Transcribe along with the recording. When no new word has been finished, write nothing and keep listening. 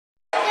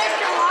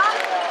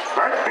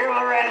Bert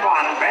Bueller in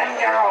 1,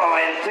 Ben Gareau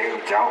in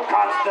 2, Joe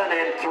Constant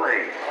in 3. The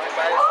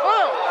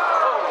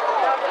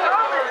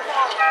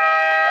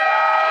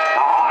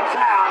horn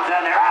sounds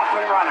and they're off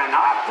and running.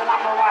 Off to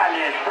number 1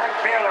 is Bert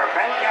Bueller,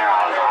 Ben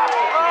Gareau's off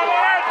to 2,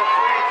 off to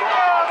 3, Joe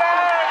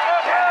Constant.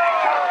 Then they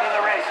come to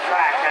the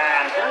racetrack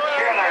and Bert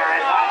Bueller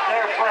is out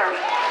there first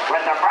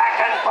with the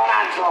Bracken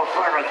Financial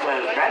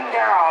Services. Ben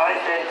Gareau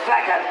is in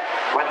second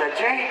with the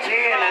JG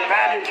and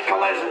Advantage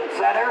Collision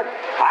Center.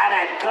 And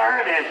in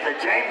third is the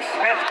James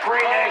Smith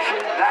Cree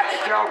Nation. That's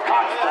Joe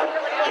Constant.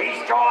 He's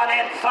going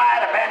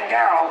inside of Ben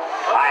Gareau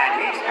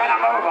and he's going to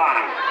move on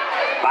him.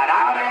 But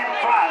out in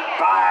front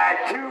by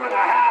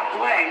 2.5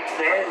 lengths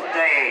is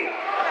the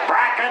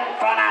Bracken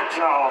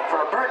Financial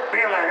for Bert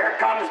Bueller. Here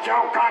comes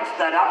Joe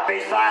Constant up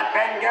beside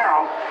Ben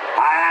Gareau.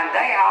 And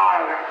they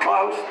are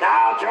close.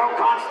 Now Joe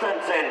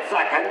Constant's in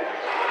second.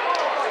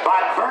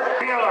 But Bert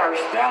Bueller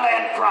still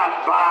in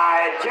front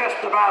by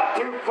just about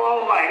 2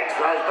 full lengths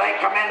as they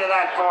come into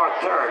that fourth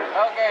turn.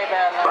 Okay,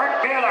 Ben. Bert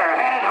Bueller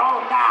headed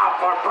home now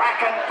for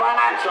Bracken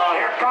Financial.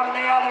 Here come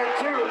the other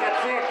two. Let's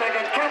see if they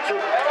can catch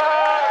him.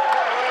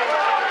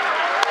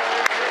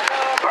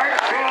 Bert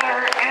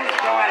Bueller is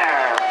the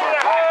winner for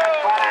Bracken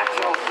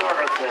Financial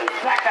Services.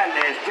 Second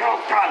is Joe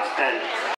Constant.